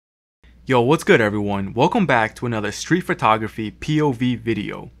Yo, what's good everyone? Welcome back to another street photography POV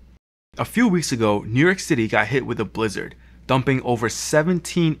video. A few weeks ago, New York City got hit with a blizzard, dumping over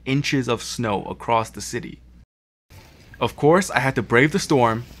 17 inches of snow across the city. Of course, I had to brave the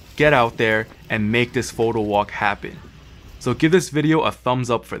storm, get out there, and make this photo walk happen. So give this video a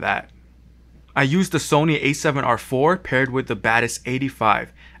thumbs up for that. I used the Sony a7R IV paired with the Batis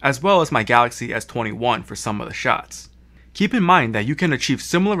 85, as well as my Galaxy S21 for some of the shots. Keep in mind that you can achieve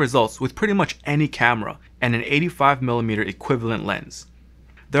similar results with pretty much any camera and an 85mm equivalent lens.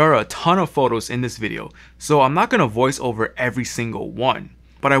 There are a ton of photos in this video, so I'm not going to voice over every single one,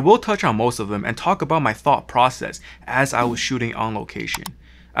 but I will touch on most of them and talk about my thought process as I was shooting on location,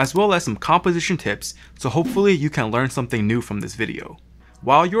 as well as some composition tips, so hopefully you can learn something new from this video.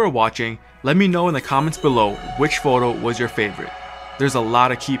 While you are watching, let me know in the comments below which photo was your favorite. There's a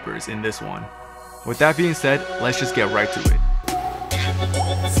lot of keepers in this one. With that being said, let's just get right to it.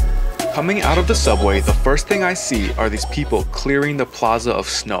 Coming out of the subway, the first thing I see are these people clearing the plaza of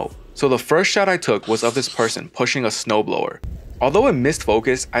snow. So the first shot I took was of this person pushing a snowblower. Although it missed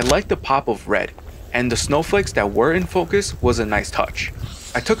focus, I liked the pop of red, and the snowflakes that were in focus was a nice touch.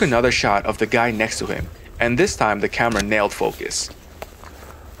 I took another shot of the guy next to him, and this time the camera nailed focus.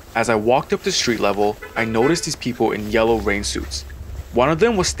 As I walked up to street level, I noticed these people in yellow rain suits. One of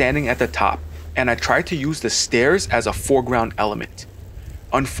them was standing at the top, and I tried to use the stairs as a foreground element.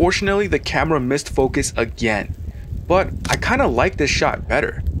 Unfortunately, the camera missed focus again, but I kinda liked this shot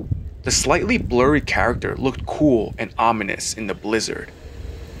better. The slightly blurry character looked cool and ominous in the blizzard.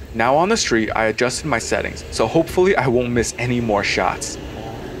 Now on the street, I adjusted my settings, so hopefully I won't miss any more shots.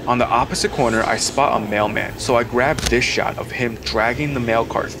 On the opposite corner, I spot a mailman, so I grabbed this shot of him dragging the mail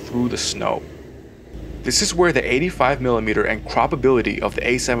cart through the snow. This is where the 85mm and croppability of the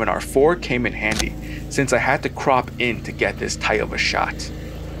a7R IV came in handy, since I had to crop in to get this tight of a shot.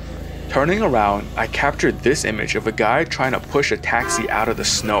 Turning around, I captured this image of a guy trying to push a taxi out of the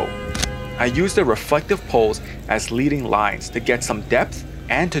snow. I used the reflective poles as leading lines to get some depth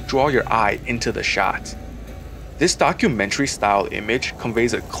and to draw your eye into the shot. This documentary style image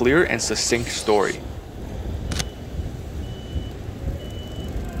conveys a clear and succinct story.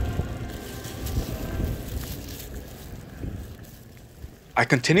 I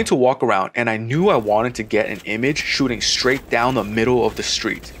continued to walk around and I knew I wanted to get an image shooting straight down the middle of the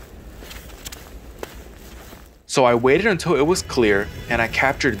street. So I waited until it was clear and I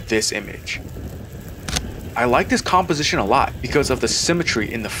captured this image. I like this composition a lot because of the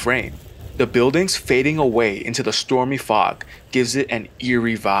symmetry in the frame. The buildings fading away into the stormy fog gives it an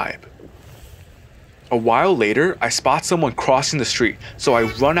eerie vibe. A while later, I spot someone crossing the street, so I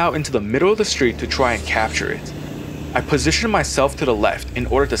run out into the middle of the street to try and capture it. I position myself to the left in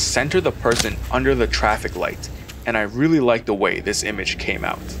order to center the person under the traffic light, and I really like the way this image came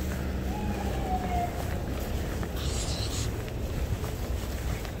out.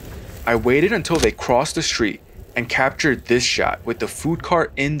 I waited until they crossed the street and captured this shot with the food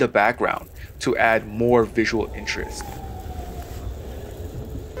cart in the background to add more visual interest.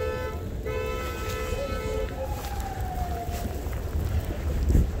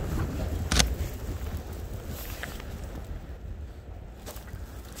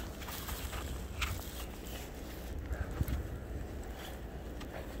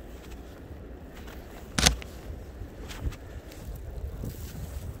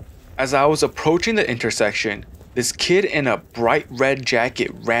 As I was approaching the intersection, this kid in a bright red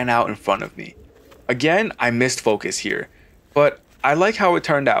jacket ran out in front of me. Again, I missed focus here, but I like how it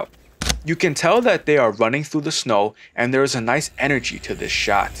turned out. You can tell that they are running through the snow and there is a nice energy to this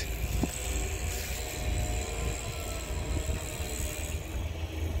shot.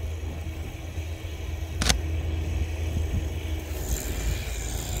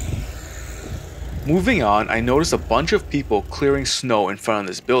 Moving on, I noticed a bunch of people clearing snow in front of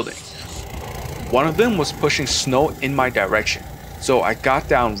this building. One of them was pushing snow in my direction, so I got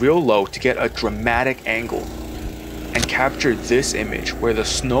down real low to get a dramatic angle and captured this image where the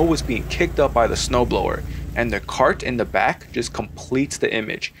snow was being kicked up by the snowblower and the cart in the back just completes the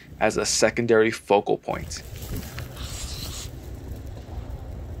image as a secondary focal point.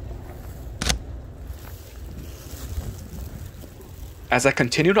 As I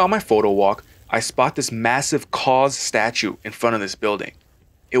continued on my photo walk, I spot this massive KAWS statue in front of this building.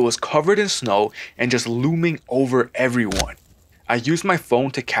 It was covered in snow and just looming over everyone. I used my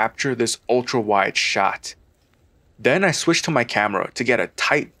phone to capture this ultra-wide shot. Then I switched to my camera to get a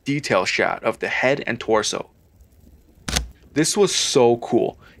tight detail shot of the head and torso. This was so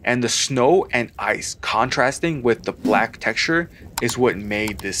cool, and the snow and ice contrasting with the black texture is what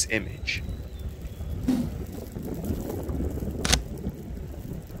made this image.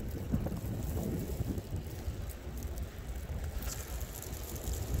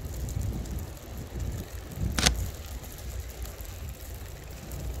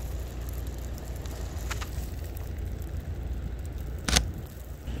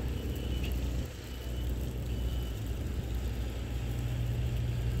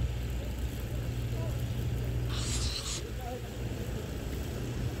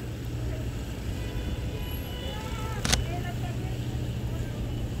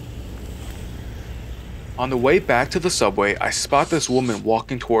 On the way back to the subway, I spot this woman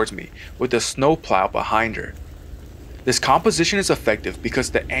walking towards me with a snowplow behind her. This composition is effective because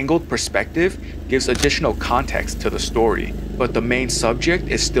the angled perspective gives additional context to the story, but the main subject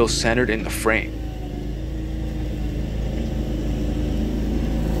is still centered in the frame.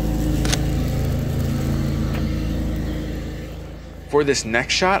 For this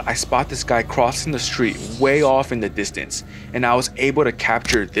next shot, I spot this guy crossing the street way off in the distance, and I was able to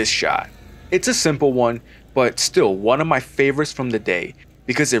capture this shot. It's a simple one, but still one of my favorites from the day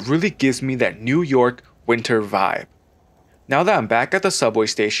because it really gives me that New York winter vibe. Now that I'm back at the subway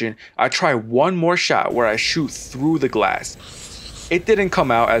station, I try one more shot where I shoot through the glass. It didn't come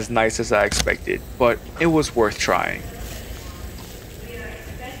out as nice as I expected, but it was worth trying.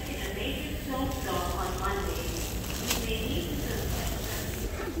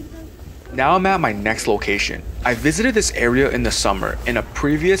 Now I'm at my next location. I visited this area in the summer in a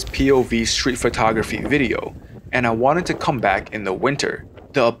previous POV street photography video, and I wanted to come back in the winter.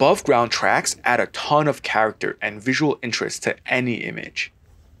 The above ground tracks add a ton of character and visual interest to any image.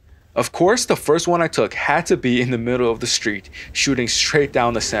 Of course, the first one I took had to be in the middle of the street, shooting straight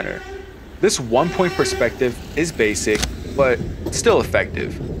down the center. This one-point perspective is basic, but still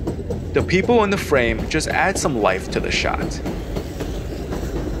effective. The people in the frame just add some life to the shot.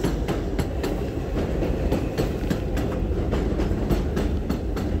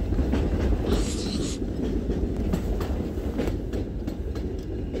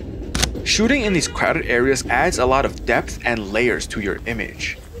 Shooting in these crowded areas adds a lot of depth and layers to your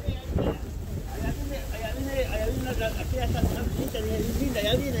image.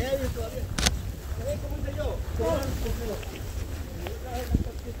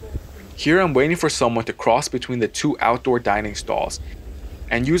 Here I'm waiting for someone to cross between the two outdoor dining stalls,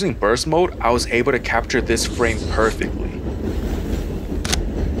 and using burst mode, I was able to capture this frame perfectly.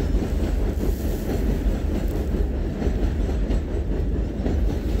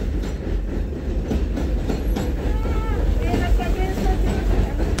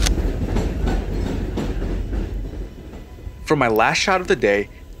 For my last shot of the day,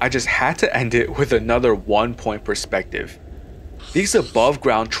 I just had to end it with another one-point perspective. These above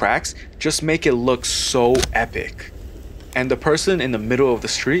ground tracks just make it look so epic. And the person in the middle of the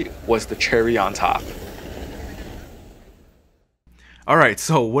street was the cherry on top. Alright,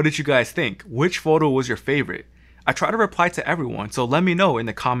 so what did you guys think? Which photo was your favorite? I try to reply to everyone, so let me know in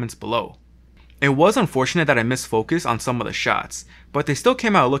the comments below. It was unfortunate that I missed focus on some of the shots, but they still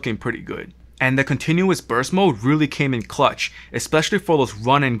came out looking pretty good. And the continuous burst mode really came in clutch, especially for those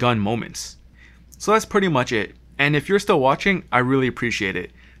run and gun moments. So that's pretty much it. And if you're still watching, I really appreciate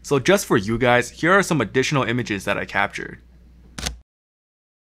it. So just for you guys, here are some additional images that I captured.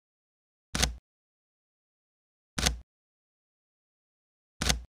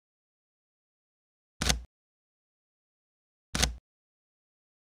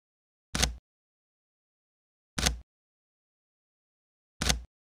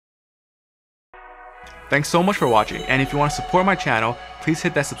 Thanks so much for watching, and if you want to support my channel, please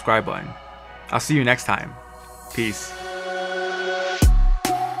hit that subscribe button. I'll see you next time. Peace.